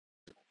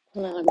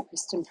Hello, I'm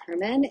Kristen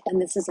Herman,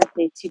 and this is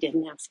Updates You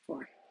Didn't Ask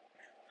For.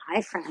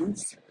 Hi,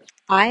 friends.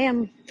 I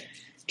am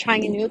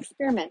trying a new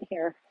experiment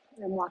here.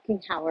 I'm walking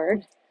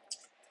Howard.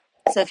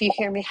 So if you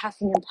hear me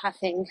huffing and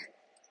puffing,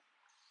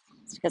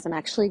 it's because I'm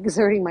actually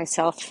exerting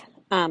myself.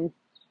 Um,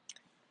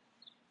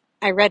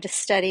 I read a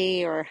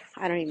study, or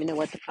I don't even know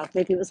what the fuck,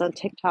 maybe it was on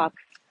TikTok.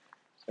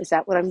 Is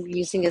that what I'm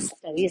using as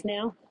studies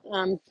now?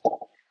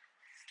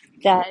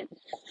 That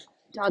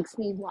dogs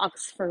need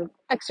walks for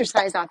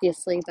exercise,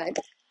 obviously, but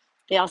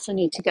they also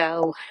need to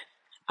go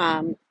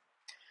um,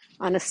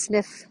 on a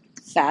sniff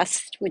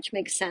fest, which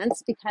makes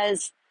sense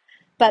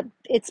but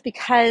it's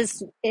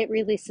because it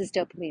releases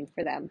dopamine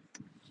for them.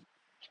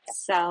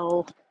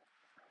 So,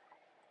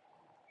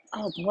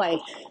 oh boy,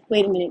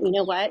 wait a minute. You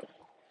know what?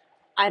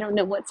 I don't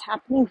know what's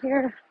happening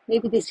here.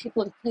 Maybe these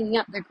people are cleaning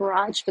up their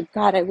garage, but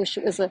God, I wish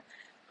it was a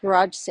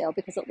garage sale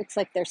because it looks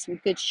like there's some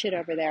good shit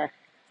over there.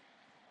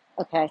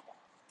 Okay.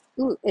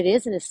 Ooh, it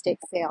is an estate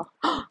sale.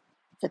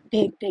 It's a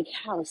big, big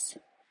house.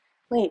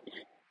 Wait,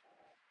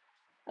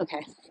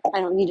 okay. I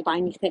don't need to buy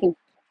anything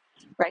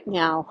right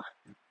now.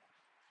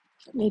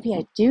 But maybe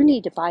I do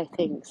need to buy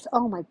things.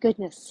 Oh my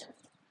goodness.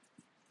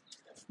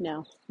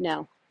 No,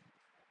 no.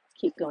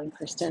 Keep going,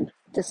 Kristen.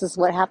 This is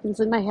what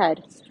happens in my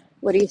head.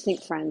 What do you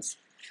think, friends?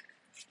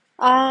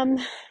 Um,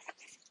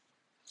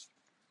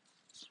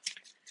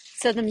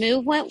 so the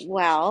move went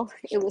well.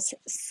 It was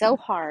so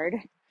hard,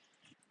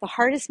 the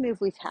hardest move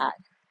we've had.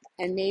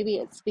 And maybe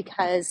it's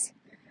because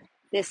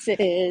this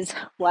is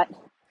what,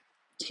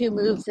 two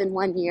moves in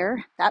 1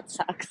 year. That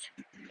sucks.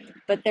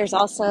 But there's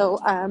also,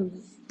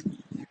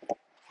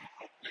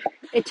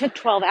 it took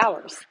 12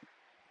 hours.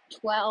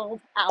 12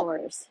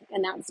 hours.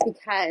 And that's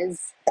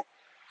because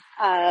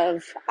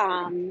of,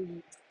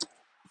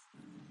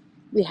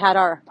 we had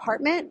our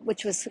apartment,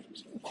 which was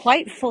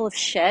quite full of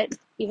shit,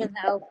 even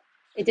though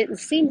it didn't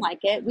seem like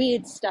it. We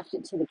had stuffed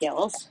it to the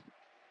gills.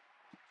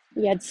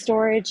 We had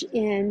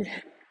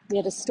we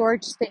had a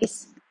storage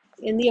space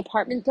in the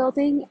apartment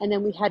building, and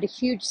then we had a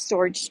huge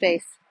storage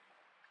space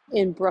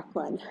in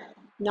Brooklyn.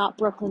 Not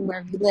Brooklyn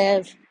where we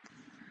live,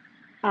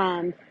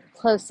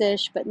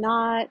 close-ish, but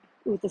not.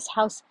 Ooh, this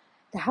house,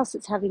 the house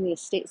that's having the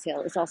estate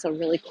sale is also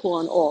really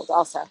cool and old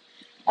also.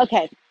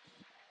 Okay,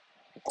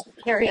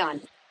 carry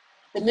on.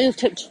 The move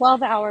took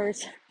 12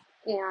 hours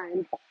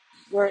and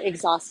we're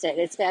exhausted.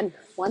 It's been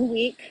 1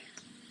 week.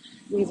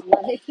 We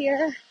love it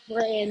here.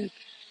 We're in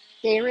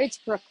Bay Ridge,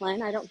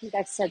 Brooklyn. I don't think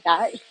I've said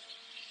that.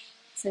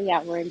 So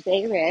yeah, we're in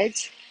Bay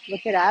Ridge.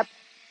 Look it up.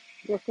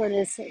 Brooklyn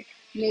is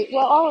made,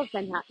 well, all of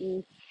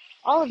Manhattan,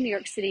 all of New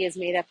York City is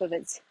made up of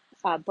its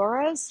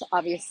boroughs,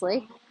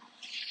 obviously,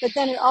 but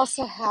then it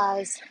also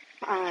has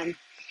um,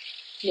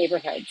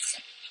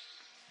 neighborhoods.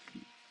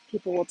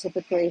 People will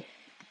typically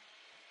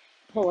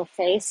pull a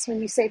face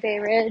when you say Bay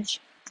Ridge.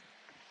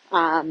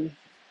 Um,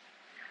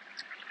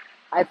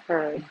 I've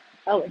heard,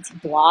 oh, it's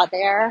blah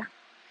there.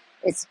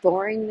 It's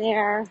boring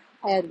there.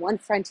 I had one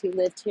friend who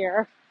lived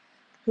here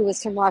who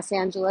was from Los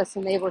Angeles,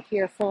 and they were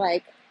here for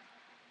like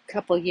a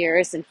couple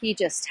years, and he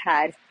just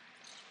had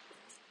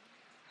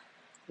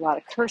a lot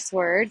of curse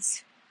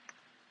words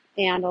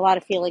and a lot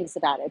of feelings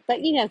about it.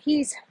 But you know,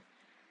 he's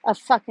a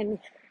fucking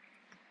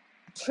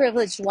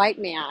privileged white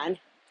man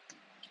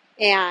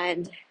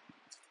and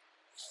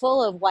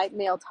full of white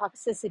male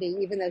toxicity,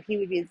 even though he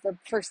would be the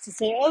first to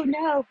say, oh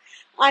no,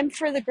 I'm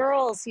for the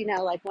girls, you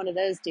know, like one of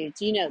those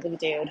dudes. You know the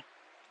dude.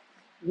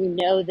 You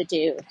know the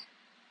dude.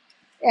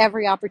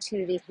 Every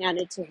opportunity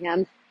handed to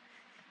him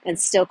and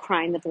still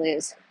crying the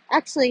blues.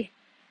 Actually,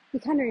 he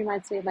kind of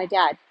reminds me of my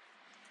dad.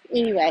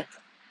 Anyway,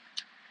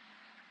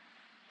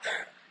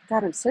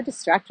 God, I'm so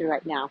distracted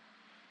right now.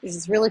 There's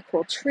this really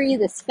cool tree.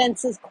 This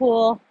fence is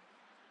cool.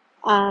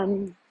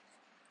 Um,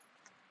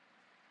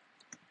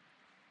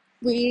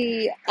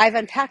 I've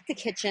unpacked the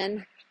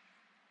kitchen.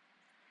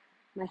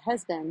 My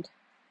husband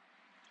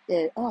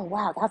did. Oh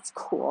wow, that's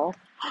cool.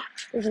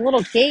 There's a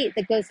little gate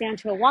that goes down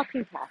to a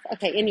walking path.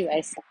 Okay,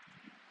 anyways,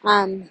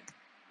 um,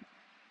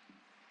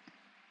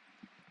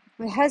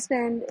 my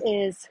husband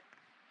is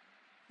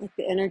like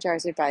the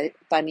Energizer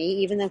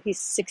Bunny, even though he's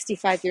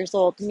 65 years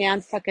old.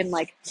 Man, fucking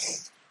like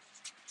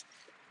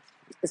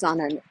is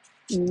on a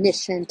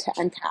mission to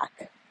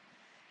unpack.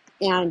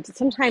 And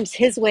sometimes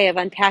his way of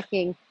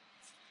unpacking,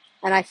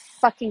 and I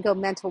fucking go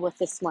mental with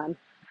this one,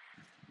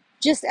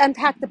 just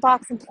unpack the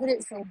box and put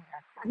it somewhere.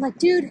 I'm like,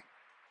 dude,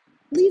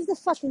 leave the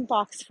fucking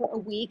box for a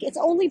week. It's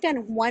only been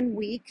 1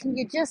 week. Can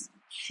you just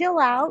chill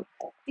out?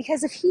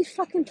 Because if he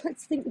fucking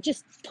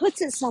just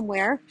puts it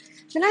somewhere,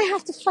 then I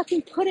have to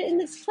fucking put it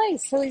in its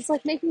place. So he's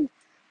like making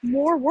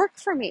more work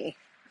for me.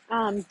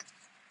 Um,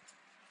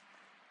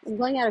 I'm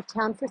going out of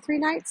town for 3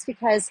 nights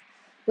because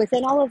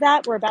within all of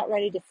that, we're about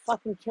ready to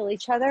fucking kill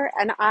each other.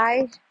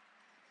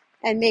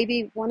 And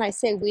maybe when I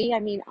say we, I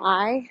mean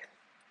I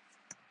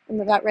am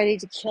about ready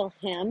to kill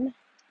him.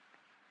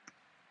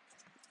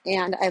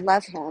 And I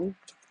love him.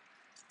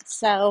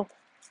 So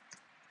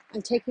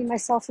I'm taking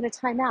myself in a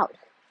timeout.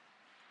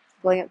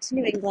 Going up to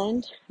New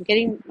England. I'm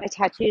getting my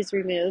tattoos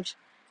removed.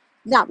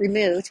 Not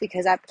removed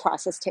because that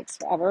process takes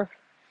forever.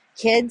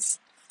 Kids,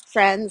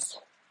 friends,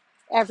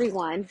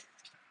 everyone,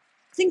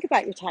 think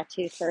about your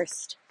tattoo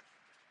first.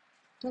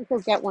 Don't go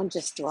get one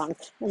just drunk.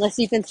 Unless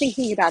you've been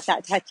thinking about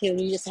that tattoo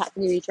and you just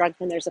happen to be drunk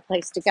and there's a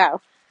place to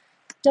go.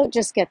 Don't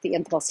just get the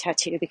impulse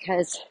tattoo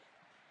because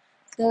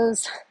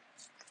those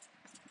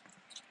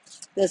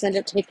end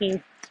up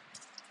taking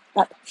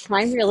up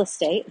prime real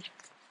estate.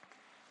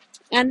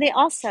 And they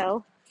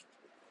also,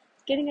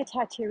 getting a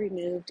tattoo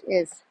removed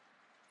is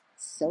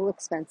so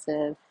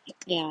expensive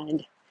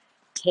and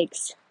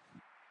takes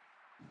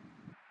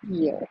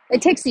years.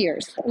 It takes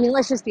years. I mean,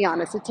 let's just be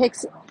honest. It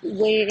takes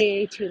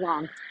way too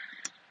long.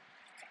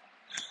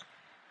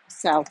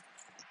 So I'm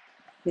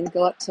going to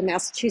go up to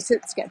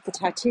Massachusetts, get the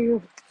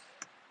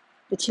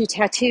two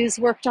tattoos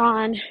worked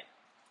on,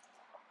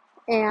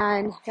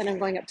 and then I'm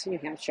going up to New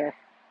Hampshire.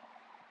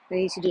 I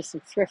need to do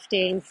some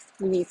thrifting.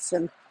 We need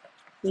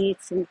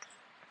some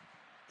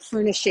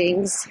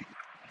furnishings,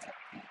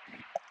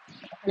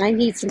 and I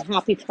need some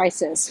happy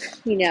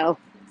prices. You know,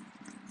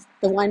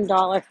 the $1,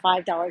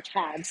 $5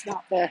 tags,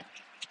 not the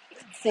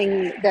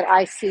thing that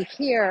I see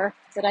here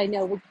that I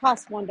know would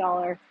cost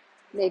 $1,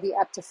 maybe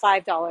up to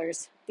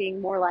 $5,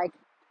 being more like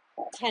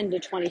 10 to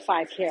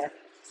 25 here.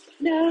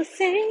 No,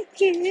 thank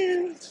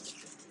you.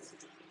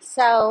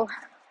 So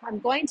I'm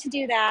going to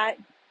do that.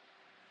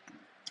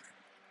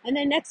 And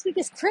then next week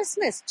is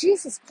Christmas.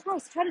 Jesus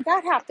Christ, how did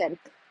that happen?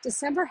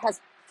 December has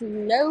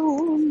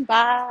flown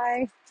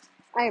by.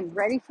 I am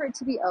ready for it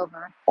to be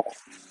over.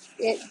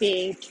 It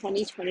being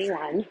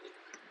 2021.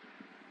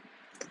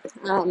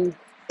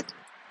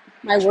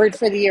 My word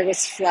for the year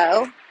was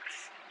flow.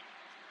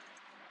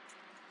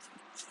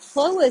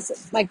 Flo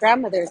was my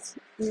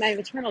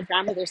maternal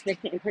grandmother's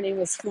nickname. Her name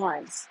was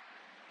Florence.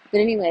 But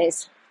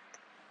anyways,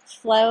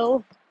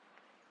 flow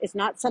is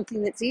not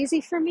something that's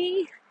easy for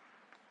me.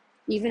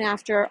 Even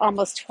after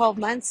almost 12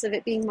 months of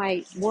it being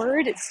my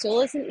word, it still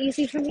isn't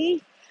easy for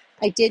me.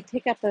 I did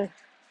pick up a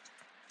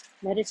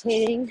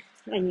meditating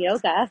and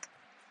yoga.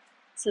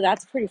 So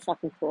that's pretty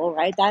fucking cool,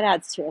 right? That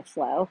adds to a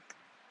flow.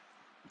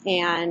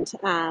 And,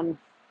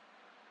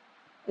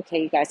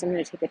 okay, you guys, I'm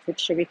going to take a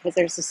picture because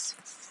there's this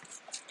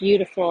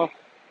beautiful,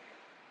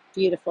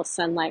 beautiful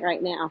sunlight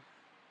right now.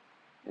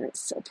 And it's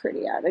so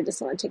pretty out. I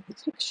just want to take the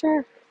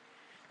picture.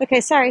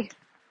 Okay, sorry.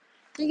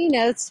 Taking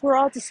notes. We're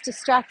all just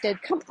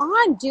distracted. Come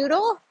on,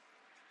 Doodle.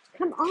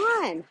 Come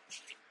on.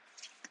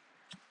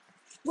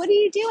 What are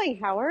you doing,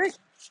 Howard?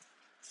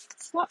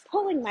 Stop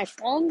pulling, my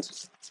friend.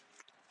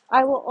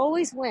 I will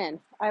always win.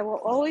 I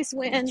will always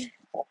win.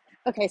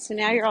 Okay, so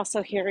now you're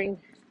also hearing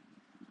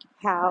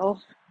how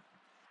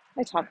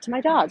I talk to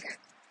my dog.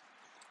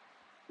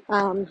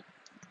 I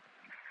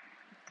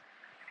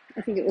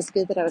think it was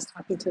good that I was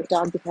talking to a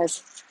dog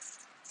because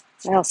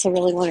I also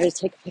really wanted to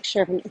take a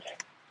picture of an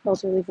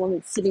elderly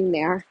woman sitting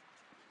there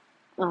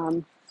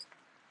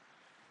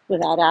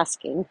without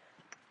asking.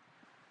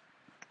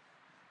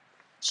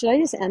 Should I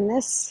just end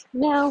this?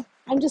 No,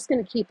 I'm just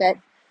going to keep it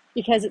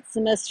because it's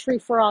the most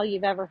free-for-all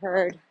you've ever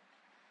heard.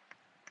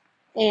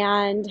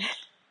 And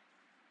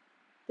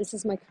this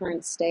is my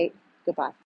current state. Goodbye.